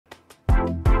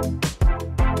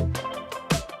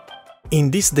In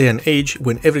this day and age,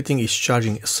 when everything is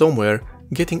charging somewhere,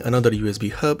 getting another USB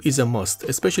hub is a must,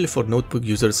 especially for notebook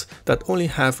users that only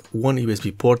have one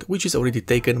USB port, which is already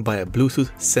taken by a Bluetooth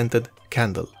scented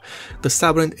candle. The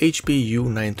Sabrent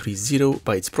HP-U930,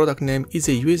 by its product name, is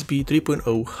a USB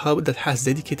 3.0 hub that has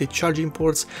dedicated charging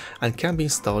ports and can be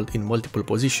installed in multiple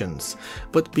positions.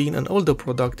 But being an older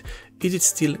product, is it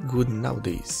still good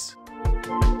nowadays?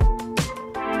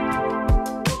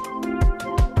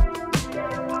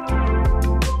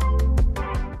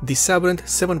 The Sabrent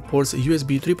 7 ports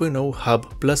USB 3.0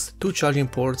 hub plus 2 charging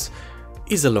ports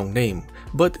is a long name,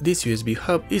 but this USB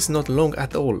hub is not long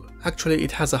at all. Actually,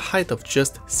 it has a height of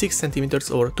just 6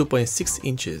 cm or 2.6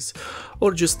 inches,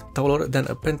 or just taller than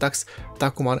a Pentax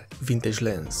Takumar vintage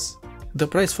lens. The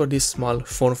price for this small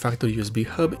form factor USB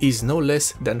hub is no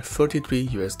less than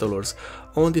 $33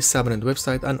 on the Sabrent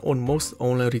website and on most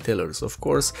online retailers. Of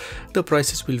course, the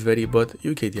prices will vary, but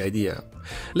you get the idea.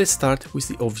 Let's start with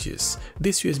the obvious.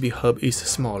 This USB hub is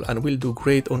small and will do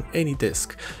great on any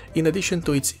desk. In addition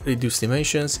to its reduced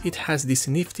dimensions, it has this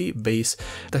nifty base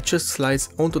that just slides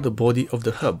onto the body of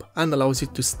the hub and allows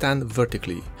it to stand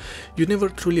vertically. You never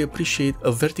truly appreciate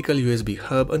a vertical USB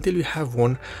hub until you have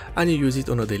one and you use it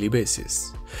on a daily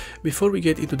basis. Before we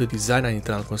get into the design and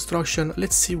internal construction,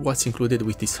 let's see what's included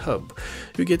with this hub.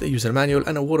 You get a user manual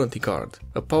and a warranty card,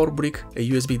 a power brick, a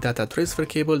USB data transfer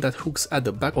cable that hooks at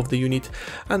the back of the unit,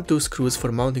 and 2 screws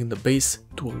for mounting the base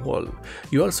to a wall.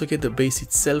 You also get the base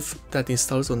itself that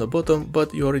installs on the bottom,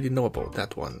 but you already know about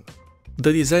that one.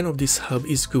 The design of this hub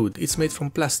is good. It's made from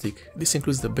plastic, this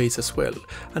includes the base as well,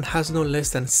 and has no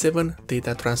less than 7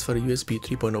 data transfer USB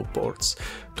 3.0 ports,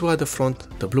 2 at the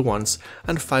front, the blue ones,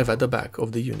 and 5 at the back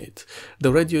of the unit.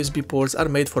 The red USB ports are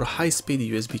made for high-speed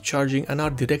USB charging and are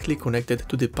directly connected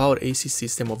to the power AC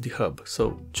system of the hub,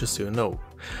 so just so you know.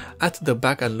 At the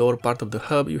back and lower part of the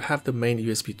hub, you have the main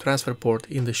USB transfer port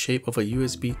in the shape of a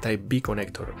USB Type-B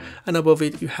connector, and above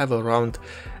it you have a round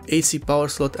AC power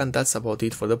slot, and that's about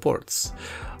it for the ports.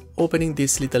 Opening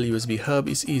this little USB hub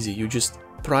is easy. You just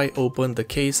pry open the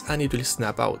case and it will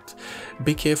snap out.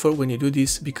 Be careful when you do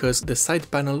this because the side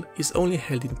panel is only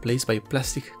held in place by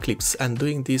plastic clips, and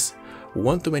doing this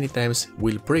one too many times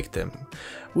will break them.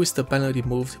 With the panel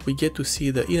removed, we get to see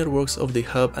the inner works of the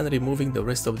hub, and removing the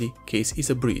rest of the case is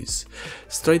a breeze.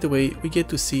 Straight away, we get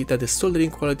to see that the soldering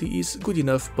quality is good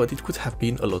enough, but it could have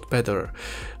been a lot better.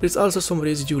 There's also some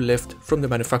residue left from the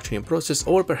manufacturing process,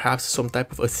 or perhaps some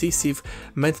type of adhesive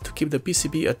meant to keep the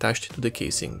PCB attached to the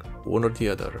casing, one or the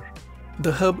other.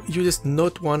 The hub uses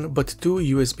not one but 2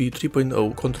 USB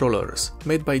 3.0 controllers,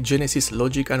 made by Genesis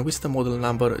Logic and with the model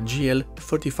number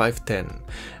GL3510.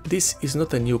 This is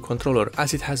not a new controller,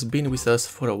 as it has been with us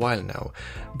for a while now,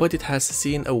 but it has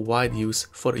seen a wide use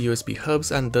for USB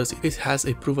hubs, and thus it has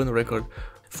a proven record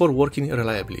for working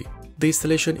reliably. The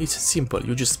installation is simple.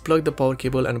 You just plug the power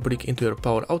cable and brick into your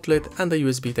power outlet and the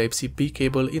USB Type-C B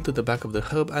cable into the back of the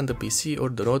hub and the PC or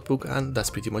the notebook, and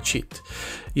that's pretty much it.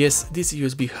 Yes, this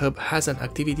USB hub has an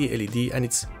activity LED and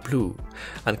it's blue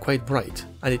and quite bright,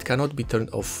 and it cannot be turned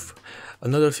off.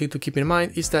 Another thing to keep in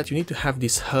mind is that you need to have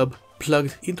this hub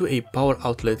plugged into a power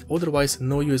outlet, otherwise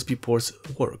no USB ports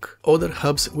work. Other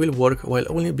hubs will work while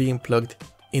only being plugged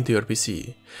into your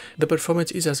PC. The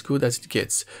performance is as good as it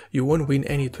gets. You won't win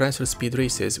any transfer speed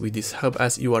races with this hub,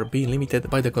 as you are being limited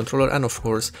by the controller and of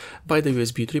course by the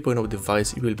USB 3.0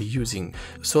 device you will be using.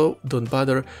 So don't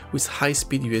bother with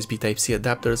high-speed USB Type-C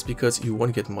adapters because you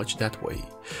won't get much that way.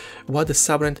 What the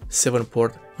Sabrent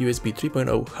 7-port USB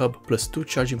 3.0 hub plus 2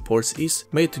 charging ports is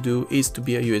made to do is to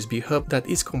be a USB hub that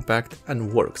is compact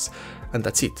and works. And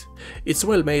that's it. It's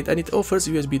well made and it offers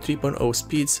USB 3.0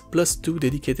 speeds plus 2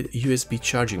 dedicated USB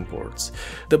charging ports.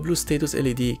 The blue status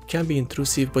LED can be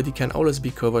intrusive, but it can always be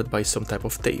covered by some type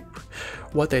of tape.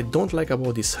 What I don't like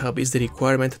about this hub is the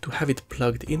requirement to have it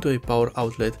plugged into a power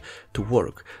outlet to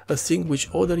work, a thing which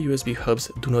other USB hubs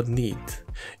do not need.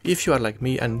 If you are like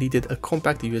me and needed a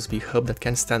compact USB hub that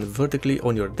can stand vertically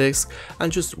on your desk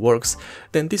and just works,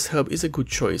 then this hub is a good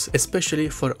choice, especially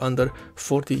for under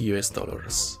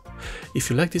 $40. If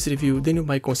you like this review, then you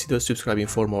might consider subscribing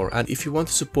for more, and if you want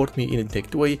to support me in a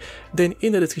direct way, then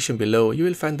in the description below you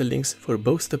will find the links for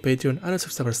both the Patreon and the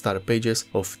subscriber star pages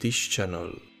of this channel.